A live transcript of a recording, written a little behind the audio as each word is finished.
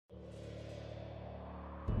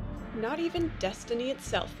Not even destiny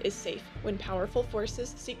itself is safe when powerful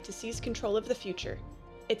forces seek to seize control of the future.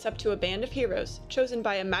 It's up to a band of heroes, chosen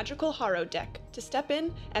by a magical Haro deck, to step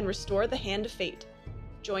in and restore the Hand of Fate.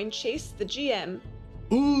 Join Chase, the GM,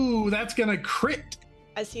 Ooh, that's gonna crit!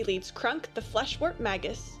 as he leads Krunk, the Fleshwarp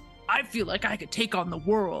Magus, I feel like I could take on the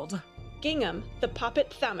world. Gingham, the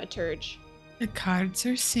Puppet Thaumaturge, The cards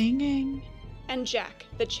are singing. and Jack,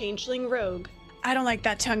 the Changeling Rogue, I don't like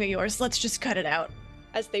that tongue of yours. Let's just cut it out.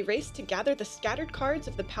 as they race to gather the scattered cards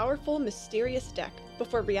of the powerful, mysterious deck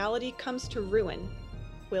before reality comes to ruin.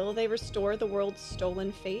 Will they restore the world's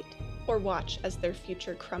stolen fate, or watch as their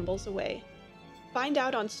future crumbles away? Find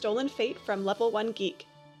out on Stolen Fate from Level 1 Geek.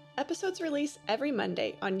 Episodes release every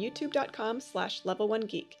Monday on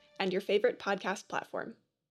youtube.com/Level1Geek and your favorite podcast platform.